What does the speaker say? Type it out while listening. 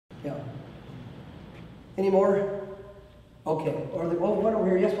Yeah. Any more? Okay. Or one over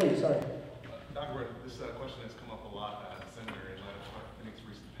here. Yes, please. Sorry. Dr. Ware, this question has come up a lot at seminary in light of Clark Finney's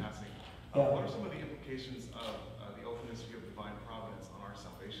recent passing. Yeah. What are some of the implications of the openness view of divine providence on our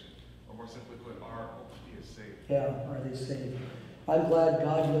salvation? Or more simply put, are we saved? Yeah, are they saved? I'm glad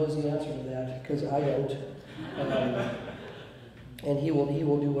God knows the answer to that, because I don't. And He will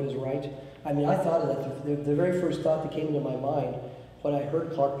do what is right. I mean, I thought of that. The very first thought that came into my mind when I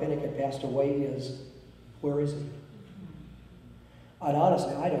heard Clark Finney had passed away is, where is he? And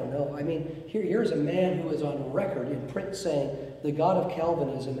honestly, I don't know. I mean, here's a man who is on record in print saying the God of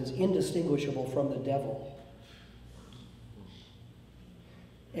Calvinism is indistinguishable from the devil.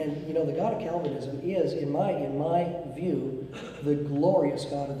 And, you know, the God of Calvinism is, in my view, the glorious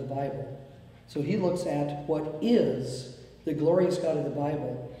God of the Bible. So he looks at what is the glorious God of the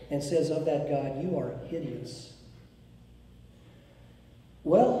Bible and says of that God, you are hideous.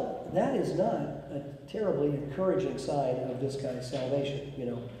 Well, that is not a terribly encouraging sign of this guy's salvation, you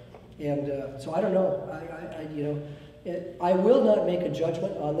know. And so I don't know. I will not make a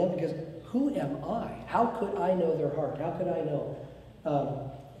judgment on them, because who am I? How could I know their heart? How could I know?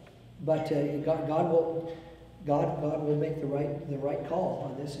 But God will make the right call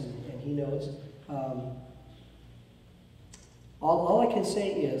on this, and He knows. All I can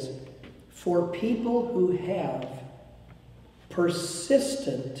say is, for people who have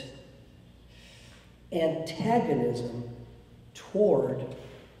persistent antagonism toward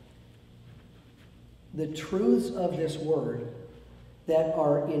the truths of this word that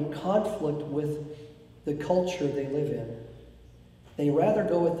are in conflict with the culture they live in, they rather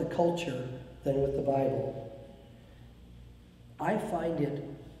go with the culture than with the Bible. I find it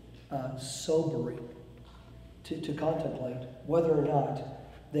sobering to contemplate whether or not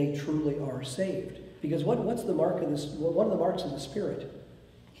they truly are saved. Because what's the mark of this? One of the marks of the Spirit.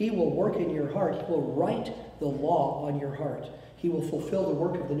 He will work in your heart. He will write the law on your heart. He will fulfill the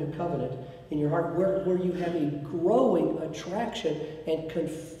work of the new covenant in your heart, where you have a growing attraction and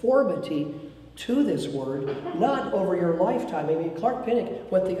conformity to this word, not over your lifetime. I mean, Clark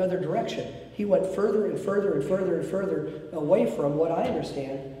Pinnock went the other direction. He went further and further and further and further away from what I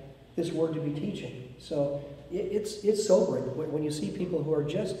understand this word to be teaching. So it's sobering when you see people who are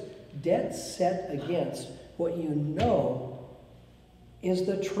just dead set against what you know is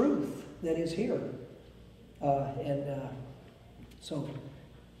the truth that is here. So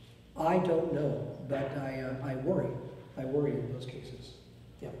I don't know, but I worry. I worry in those cases.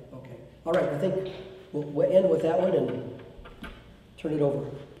 Yeah, okay. All right, I think we'll end with that one and turn it over.